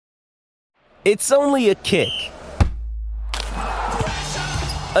It's only a kick,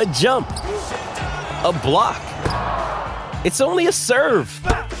 a jump, a block. It's only a serve.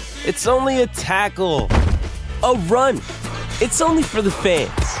 It's only a tackle, a run. It's only for the fans.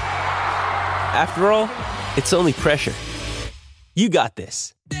 After all, it's only pressure. You got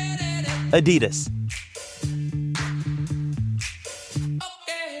this. Adidas.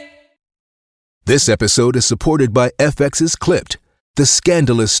 This episode is supported by FX's Clipped, the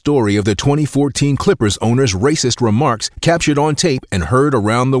scandalous story of the 2014 Clippers owner's racist remarks captured on tape and heard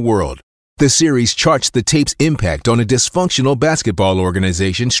around the world. The series charts the tape's impact on a dysfunctional basketball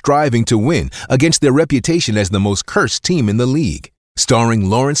organization striving to win against their reputation as the most cursed team in the league. Starring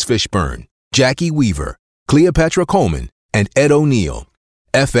Lawrence Fishburne, Jackie Weaver, Cleopatra Coleman, and Ed O'Neill.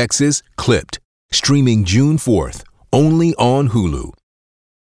 FX's Clipped, streaming June 4th, only on Hulu.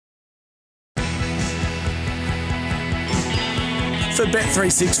 For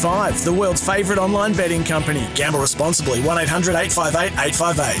Bet365, the world's favourite online betting company. Gamble responsibly.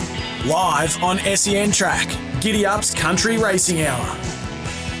 1-800-858-858. Live on SEN Track. Giddy Up's Country Racing Hour.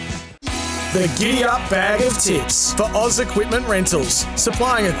 The Giddy Up Bag of Tips for Oz Equipment Rentals.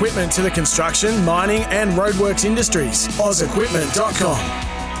 Supplying equipment to the construction, mining and roadworks industries. OzEquipment.com.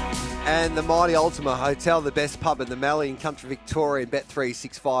 And the mighty Ultima Hotel, the best pub in the Mallee in country Victoria, and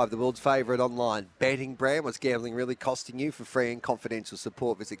Bet365, the world's favourite online betting brand. What's gambling really costing you? For free and confidential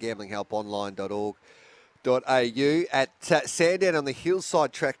support, visit gamblinghelponline.org.au. At Sandown on the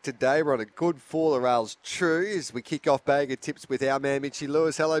Hillside track today, we're on a good 4 rails true as we kick off Bag of Tips with our man Mitchy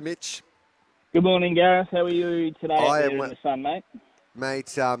Lewis. Hello, Mitch. Good morning, Gareth. How are you today I am in the sun, mate?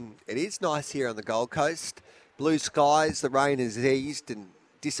 Mate, it is nice here on the Gold Coast. Blue skies, the rain has eased and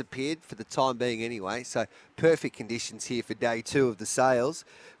disappeared for the time being anyway, so perfect conditions here for day 2 of the sales.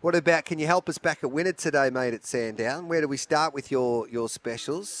 What about, can you help us back at winner today, mate, at Sandown? Where do we start with your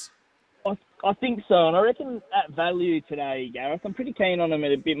specials? I think so, and I reckon at value today, Gareth, I'm pretty keen on them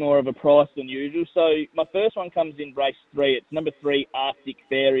at a bit more of a price than usual. So my first one comes in race 3. It's number 3, Arctic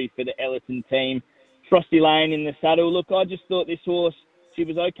Fairy for the Ellerton team. Frosty Lane in the saddle. Look, I just thought this horse, she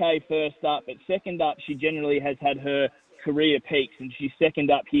was okay first up, but second up, she generally has had her career peaks, and she's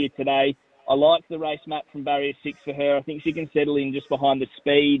second up here today. I like the race map from barrier 6 for her. I think she can settle in just behind the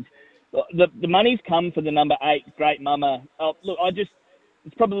speed. The money's come for the number 8, Great Mama. Look,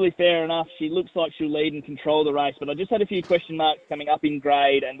 it's probably fair enough. She looks like she'll lead and control the race, but I just had a few question marks coming up in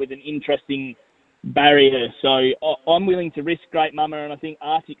grade and with an interesting barrier. So I'm willing to risk Great Mama, and I think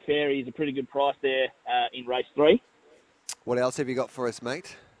Arctic Fairy is a pretty good price there in race 3. What else have you got for us,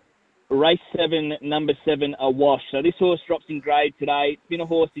 mate? Race 7, number 7, Awash. So this horse drops in grade today. It's been a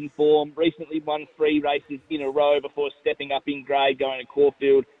horse in form. Recently won 3 races in a row before stepping up in grade, going to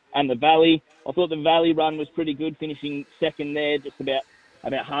Caulfield and the Valley. I thought the Valley run was pretty good, finishing second there, just about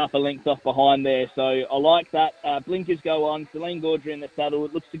half a length off behind there. So I like that. Blinkers go on. Celine Gaudry in the saddle.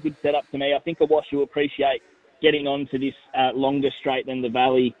 It looks a good setup to me. I think Awash will appreciate getting onto this longer straight than the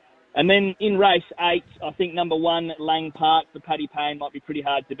Valley. And then in race 8, I think number 1, Lang Park for Paddy Payne might be pretty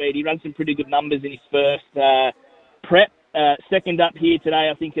hard to beat. He ran some pretty good numbers in his first prep. Second up here today,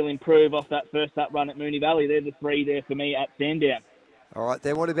 I think he'll improve off that first up run at Moonee Valley. They're the 3 there for me at Sandown. All right,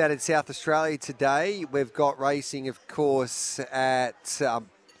 then what about in South Australia today? We've got racing, of course, at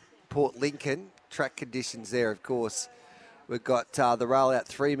Port Lincoln. Track conditions there, of course. We've got the rail out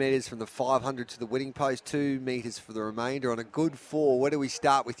 3 metres from the 500 to the winning post, 2 metres for the remainder on a good 4. Where do we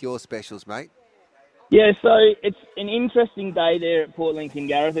start with your specials, mate? Yeah, so it's an interesting day there at Port Lincoln,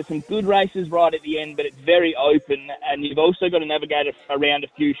 Gareth. There's some good races right at the end, but it's very open, and you've also got to navigate around a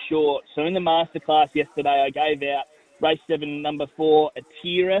few short. So in the masterclass yesterday, I gave out race 7, number 4,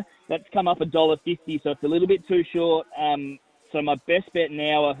 Atira. That's come up $1.50, so it's a little bit too short. So my best bet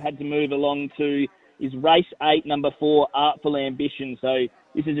now I've had to move along to is race 8, number 4, Artful Ambition. So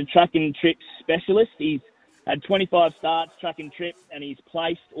this is a track and trip specialist. He's had 25 starts, track and trip, and he's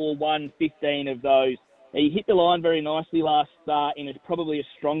placed or won 15 of those. He hit the line very nicely last start in probably a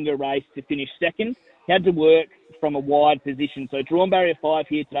stronger race to finish second. He had to work from a wide position. So drawn barrier 5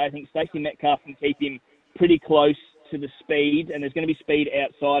 here today. I think Stacey Metcalf can keep him pretty close to the speed, and there's going to be speed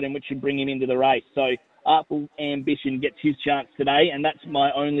outside him, which should bring him into the race. So Artful Ambition gets his chance today, and that's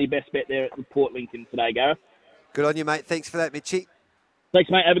my only best bet there at the Port Lincoln today, Gareth. Good on you, mate. Thanks for that, Mitchie.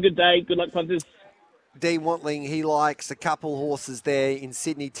 Thanks, mate. Have a good day. Good luck, punters. Dean Watling, he likes a couple horses there in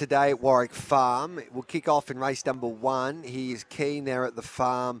Sydney today at Warwick Farm. We'll kick off in race number 1. He is keen there at the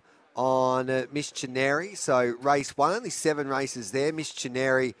farm on Missionary. So race 1, only 7 races there.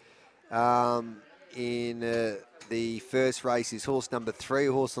 Missionary in the first race is horse number 3,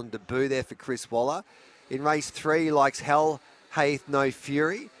 a horse on debut there for Chris Waller. In race 3, he likes Hell Hath No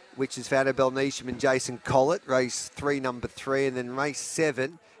Fury. which is Founder Belnisham and Jason Collett, race 3, number 3. And then race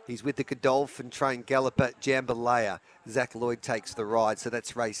 7, he's with the Godolphin trained galloper Jambalaya. Zach Lloyd takes the ride, so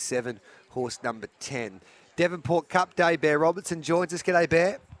that's race 7, horse number 10. Devonport Cup Day, Bear Robertson joins us. G'day,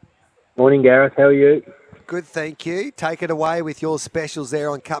 Bear. Morning, Gareth. How are you? Good, thank you. Take it away with your specials there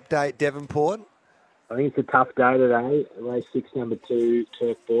on Cup Day at Devonport. I think it's a tough day today. Race 6, number 2,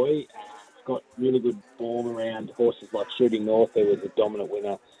 Turk Boy. It's got really good form around horses like Shooting North, who was a dominant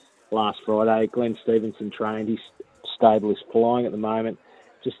winner last Friday. Glenn Stevenson trained. His stable is flying at the moment.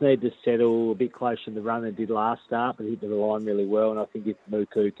 Just need to settle a bit closer to the run than did last start, but hit the line really well. And I think if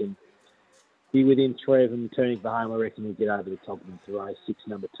Muku can be within 3 of them turning for home, I reckon he'll get over the top of them to race 6,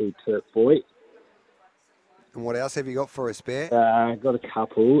 number 2, Turk Boy. And what else have you got for us, Bear? Got a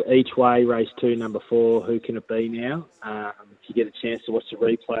couple. Each way, race 2, number 4, Who Can It Be Now? If you get a chance to watch the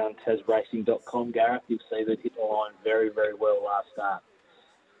replay on TasRacing.com, Gareth, you'll see that hit the line very, very well last start.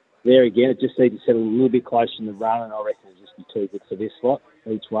 There again, it just needs to settle a little bit closer in the run, and I reckon it'll just be too good for this lot.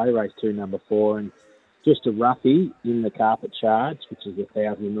 Each way, race 2, number 4, and just a roughie in the Carpet Charge, which is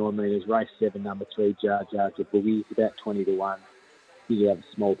 1,009 metres. Race 7, number 3, Jar Jar Boogie, about 20 to 1. You have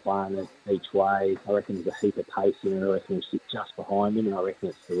a small plan each way. I reckon there's a heap of pace in it. I reckon it'll sit just behind him, and I reckon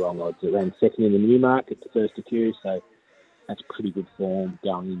it's the wrong odds. It ran second in the Newmarket, the first to Q, so that's pretty good form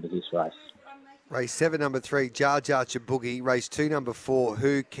going into this race. Race 7, number 3, Jar Jar Boogie. Race 2, number 4,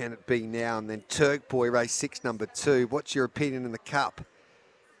 Who Can It Be Now? And then Turk Boy, race 6, number 2. What's your opinion in the Cup?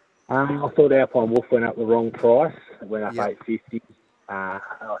 I thought Alpine Wolf went up the wrong price. It went up Yep. $8.50. I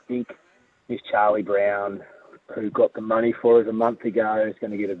think this Charlie Brown, who got the money for us a month ago, is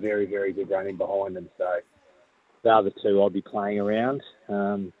going to get a very, very good run in behind them. So the other two I'll be playing around.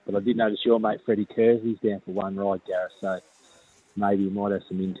 But I did notice your mate Freddie Kersey's down for one ride, Gareth, so maybe you might have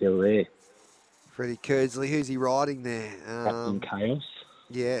some intel there. Freddie Kearsley, who's he riding there? Captain Chaos.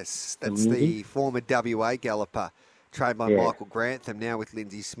 Yes, that's the former WA galloper, trained by Yeah. Michael Grantham, now with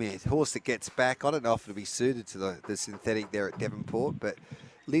Lindsay Smith. Horse that gets back. I don't know if it'll be suited to the synthetic there at Devonport, but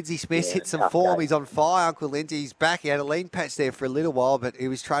Lindsay Smith hit some tough form. day. He's on fire, Uncle Lindsay. He's back. He had a lean patch there for a little while, but he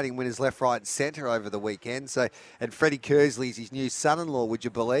was trading winners left, right and centre over the weekend. So, and Freddie Kearsley's his new son-in-law, would you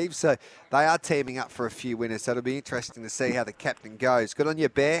believe? So they are teaming up for a few winners. So it'll be interesting to see how the captain goes. Good on you,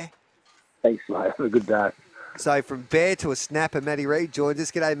 Bear. Thanks, mate. Have a good day. So from Bear to a snapper, Matty Reid joins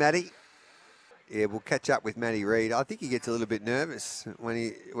us. G'day, Matty. Yeah, we'll catch up with Matty Reid. I think he gets a little bit nervous when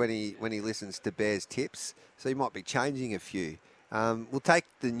he listens to Bear's tips, so he might be changing a few. We'll take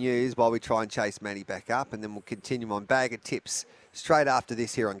the news while we try and chase Matty back up, and then we'll continue on Bag of Tips straight after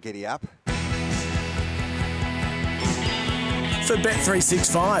this here on Giddy Up. For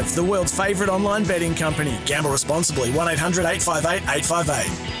Bet365, the world's favourite online betting company. Gamble responsibly.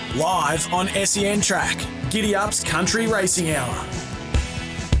 1-800-858-858. Live on SEN Track. Giddy Up's Country Racing Hour.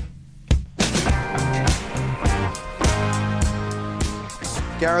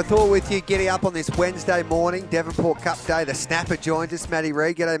 Gareth Hall with you, Giddy Up on this Wednesday morning. Devonport Cup Day. The snapper joins us, Matty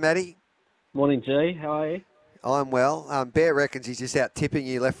Reid. G'day, Matty. Morning, G. How are you? I'm well. Bear reckons he's just out tipping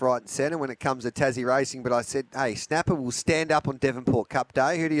you left, right and centre when it comes to Tassie racing, but I said, hey, snapper will stand up on Devonport Cup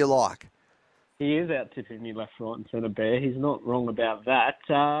Day. Who do you like? He is out tipping me left, right and centre, Bear. He's not wrong about that.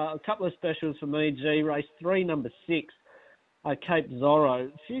 A couple of specials for me, G. Race 3, number 6, Cape Zorro.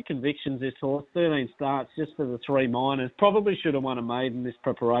 A few convictions this horse. 13 starts just for the 3 minors. Probably should have won a maiden this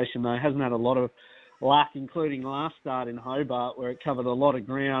preparation, though. Hasn't had a lot of luck, including last start in Hobart, where it covered a lot of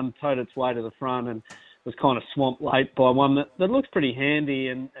ground, towed its way to the front and was kind of swamped late by one that looks pretty handy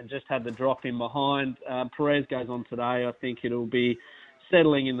and just had the drop in behind. Perez goes on today. I think it'll be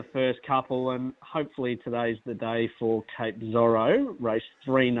settling in the first couple, and hopefully today's the day for Cape Zorro, race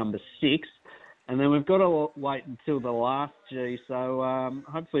 3, number 6. And then we've got to wait until the last, G. So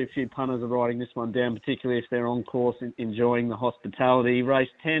hopefully a few punters are writing this one down, particularly if they're on course and enjoying the hospitality. Race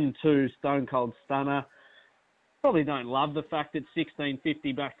 10, 2, Stone Cold Stunner. Probably don't love the fact it's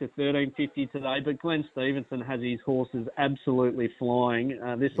 16.50 back to 13.50 today, but Glenn Stevenson has his horses absolutely flying.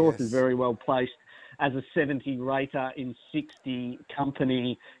 This horse is very well placed as a 70 rater in 60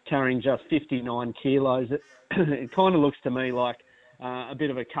 company, carrying just 59 kilos. It kind of looks to me like a bit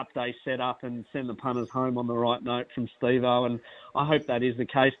of a cup day setup and send the punters home on the right note from Steve-O, and I hope that is the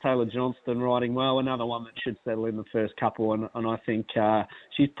case. Taylor Johnston riding well, another one that should settle in the first couple, and I think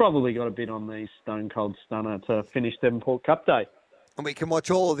she's probably got a bit on the Stone Cold Stunner to finish Devonport Cup Day. And we can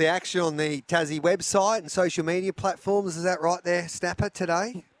watch all of the action on the Tassie website and social media platforms. Is that right there, Snapper,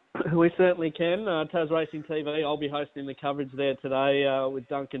 today? We certainly can. Taz Racing TV, I'll be hosting the coverage there today with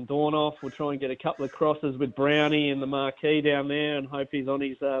Duncan Dornoff. We'll try and get a couple of crosses with Brownie in the marquee down there and hope he's on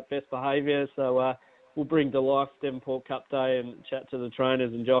his best behaviour. So we'll bring to life Devonport Cup Day and chat to the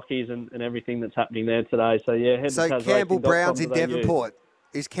trainers and jockeys and everything that's happening there today. So, yeah, head So to Campbell Brown's in tasracing.com.au. Devonport.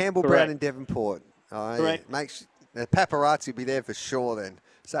 Is Campbell Correct. Brown in Devonport? Oh, Correct. Yeah. The paparazzi will be there for sure then.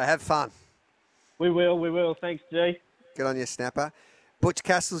 So have fun. We will. Thanks, G. Good on you, Snapper. Butch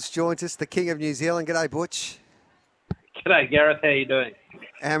Castles joins us, the King of New Zealand. G'day, Butch. G'day, Gareth. How you doing?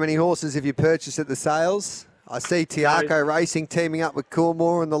 How many horses have you purchased at the sales? I see Tiaco Racing teaming up with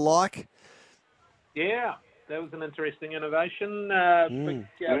Coolmore and the like. Yeah, that was an interesting innovation.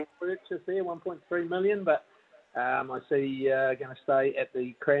 Big purchase there, 1.3 million, but I see going to stay at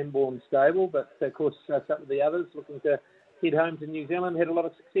the Cranbourne stable. But, of course, some of the others looking to head home to New Zealand had a lot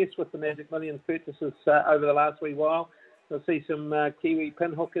of success with the Magic Millions purchases over the last wee while. You'll see some Kiwi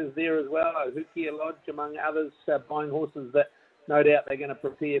pinhookers there as well, Hukia Lodge, among others, buying horses that no doubt they're going to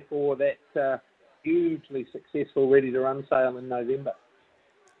prepare for that hugely successful ready-to-run sale in November.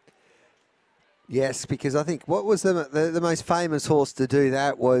 Yes, because I think what was the most famous horse to do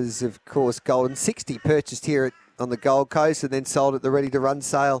that was, of course, Golden 60, purchased here on the Gold Coast and then sold at the ready-to-run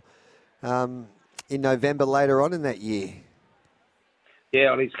sale in November later on in that year.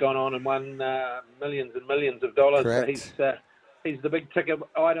 Yeah, well, he's gone on and won millions and millions of dollars. Correct. So he's the big ticket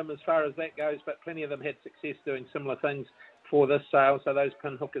item as far as that goes, but plenty of them had success doing similar things for this sale. So those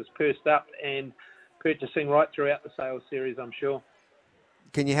pinhookers pursed up and purchasing right throughout the sales series, I'm sure.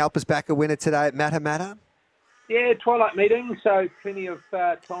 Can you help us back a winner today at Matter? Yeah, twilight meeting, so plenty of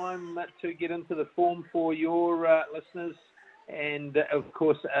time to get into the form for your listeners. And, of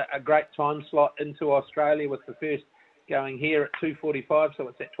course, a great time slot into Australia with the first going here at 2:45, so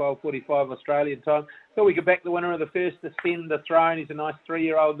it's at 12:45 Australian time. So we could back the winner of the first, Ascend the Throne. He's a nice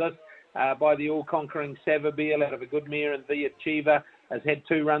 3-year-old, this, by the all-conquering Savabeel out of a good mare, and The Achiever has had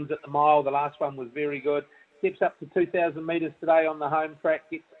 2 runs at the mile. The last one was very good. Steps up to 2,000 metres today on the home track,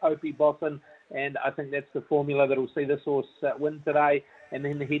 gets Opie Bosson, and I think that's the formula that will see this horse win today, and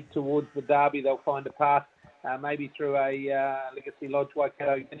then head towards the Derby. They'll find a path, maybe through a Legacy Lodge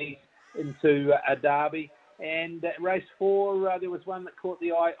Waikato Guineas into a Derby. And race 4, there was one that caught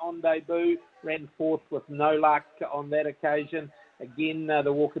the eye on debut, ran 4th with no luck on that occasion. Again,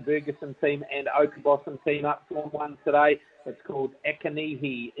 the Walker Ferguson team and Opie Bosson team up for one today. It's called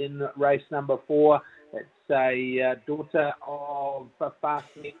Akanihi in race number 4. It's a daughter of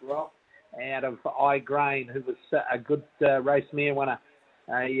Fastnet Rock out of Igraine, who was a good race mare, won a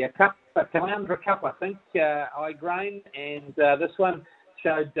Caloundra Cup, I think, Igraine. And this one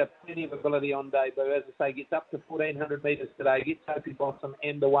showed plenty of ability on debut. As I say, gets up to 1,400 metres today, gets Opie Bosson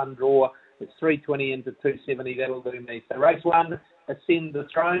and the one draw. It's 320 into 270. That'll do me. So race 1, Ascend the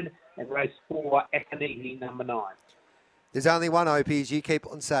Throne, and race 4, Akanihi, number 9. There's only one Opie, as you keep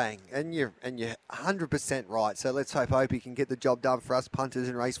on saying, and you're 100% right. So let's hope Opie can get the job done for us punters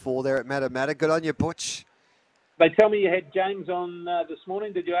in race 4 there at Matter. Good on you, Butch. They tell me you had James on this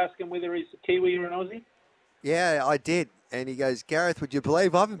morning. Did you ask him whether he's a Kiwi or an Aussie? Yeah, I did. And he goes, Gareth, would you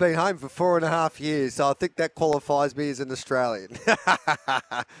believe I haven't been home for 4.5 years, so I think that qualifies me as an Australian.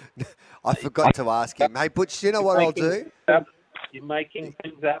 I forgot to ask him. Hey, Butch, do you know what I'll do? You're making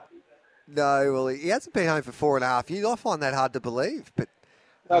things up. No, well, he hasn't been home for 4.5 years. I find that hard to believe. But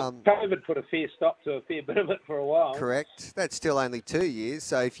COVID put a fair stop to a fair bit of it for a while. Correct. That's still only 2 years.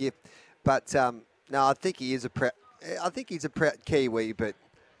 So if you, but no, I think he is I think he's a proud Kiwi, but.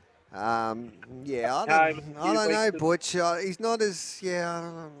 Yeah, I don't know, Butch. He's not as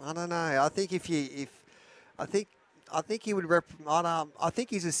I don't know. I think I think he would I think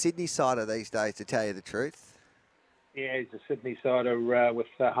he's a Sydney sider these days, to tell you the truth. Yeah, he's a Sydney sider with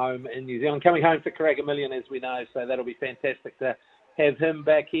home in New Zealand, coming home for Karaka Million, as we know. So that'll be fantastic to have him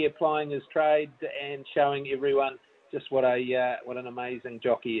back here plying his trade and showing everyone just what an amazing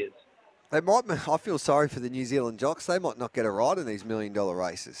jockey is. They might. I feel sorry for the New Zealand jocks. They might not get a ride in these $1 million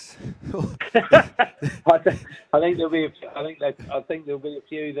races. I think there'll be. I think there'll be a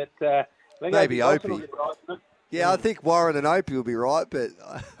few that. Maybe Opie. Yeah, I think Warren and Opie will be right, but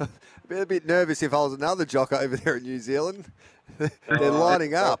I'd be a bit nervous if I was another jock over there in New Zealand. They're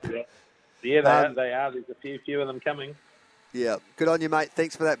lining up. Yeah, they are. There's a few of them coming. Yeah, good on you, mate.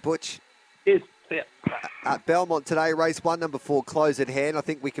 Thanks for that, Butch. Cheers. Yeah. At Belmont today, race 1, number 4, close at hand. I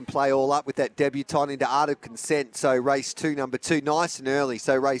think we can play all up with that debutant into Art of Consent. So race 2, number 2, nice and early.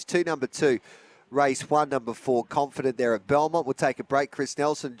 So race 2, number 2, race 1, number 4, confident there at Belmont. We'll take a break. Chris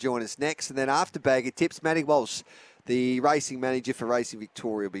Nelson join us next. And then after Bag of Tips, Matty Walsh, the racing manager for Racing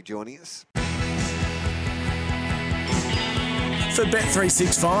Victoria, will be joining us. For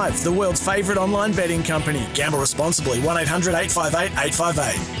Bet365, the world's favourite online betting company. Gamble responsibly.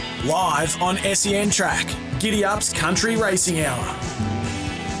 1-800-858-858. Live on SEN Track. Giddy Up's Country Racing Hour.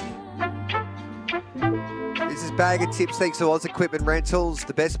 This bag of tips thanks to Oz Equipment Rentals,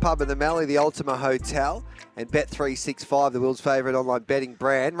 the best pub in the Mallee, the Ultima Hotel, and Bet365, the world's favourite online betting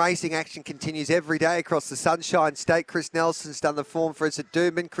brand. Racing action continues every day across the Sunshine State. Chris Nelson's done the form for us at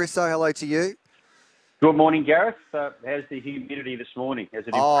Doomben. Chriso, hello to you. Good morning, Gareth. How's the humidity this morning? Has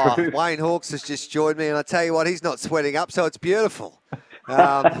it improved? Wayne Hawkes has just joined me, and I tell you what, he's not sweating up, so it's beautiful.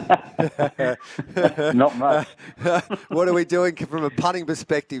 Not much. What are we doing from a punting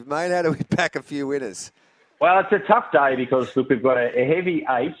perspective, mate? How do we pack a few winners? Well, it's a tough day because, look, we've got a heavy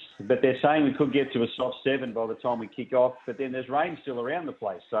 8, but they're saying we could get to a soft 7 by the time we kick off, but then there's rain still around the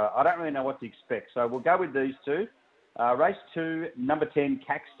place, so I don't really know what to expect. So we'll go with these two. Race 2, number 10,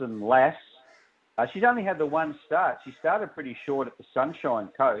 Caxton Lass. She's only had the one start. She started pretty short at the Sunshine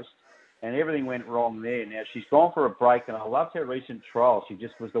Coast, and everything went wrong there. Now, she's gone for a break, and I loved her recent trial. She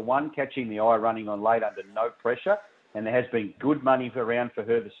just was the one catching the eye running on late under no pressure, and there has been good money around for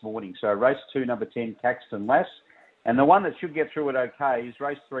her this morning. So race 2, number 10, Caxton Lass. And the one that should get through it okay is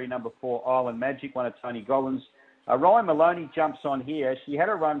race 3, number 4, Island Magic, one of Tony Gollins. Ryan Maloney jumps on here. She had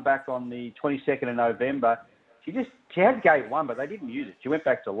a run back on the 22nd of November. She had gate 1, but they didn't use it. She went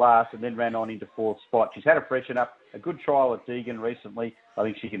back to last and then ran on into 4th spot. She's had a freshen up, a good trial at Deegan recently. I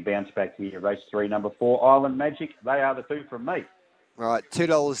think she can bounce back here. Race 3, number 4, Island Magic. They are the two from me. All right,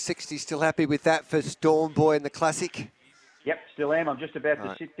 $2.60. Still happy with that for Storm Boy in the Classic? Yep, still am. I'm just about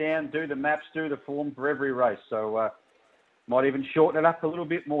to sit down, do the maps, do the form for every race. So might even shorten it up a little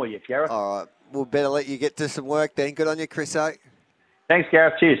bit more yet, Gareth. All right, we'll better let you get to some work then. Good on you, Chriso. Thanks,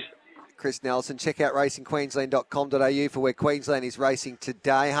 Gareth. Cheers. Chris Nelson. Check out racingqueensland.com.au for where Queensland is racing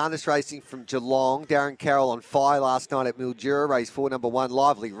today. Harness racing from Geelong. Darren Carroll on fire last night at Mildura. Race 4, number 1,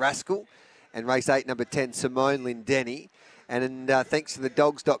 Lively Rascal. And race 8, number 10, Simone Lindenny. And thanks to the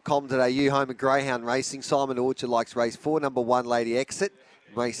dogs.com.au, home of greyhound racing. Simon Orchard likes race 4, number 1, Lady Exit.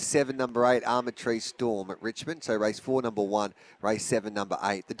 Race 7, number 8, Armour Tree Storm at Richmond. So race 4, number 1, race 7, number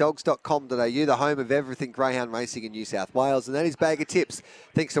 8. Thedogs.com.au, the home of everything greyhound racing in New South Wales. And that is Bag of Tips.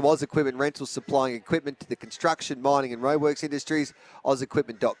 Thanks to Oz Equipment Rentals, supplying equipment to the construction, mining and roadworks industries.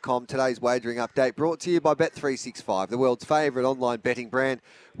 OzEquipment.com. Today's wagering update brought to you by Bet365, the world's favourite online betting brand.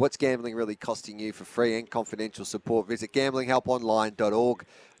 What's gambling really costing you? For free and confidential support, visit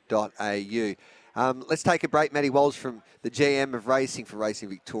gamblinghelponline.org.au. Let's take a break. Matty Walsh from the GM of Racing for Racing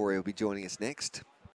Victoria will be joining us next.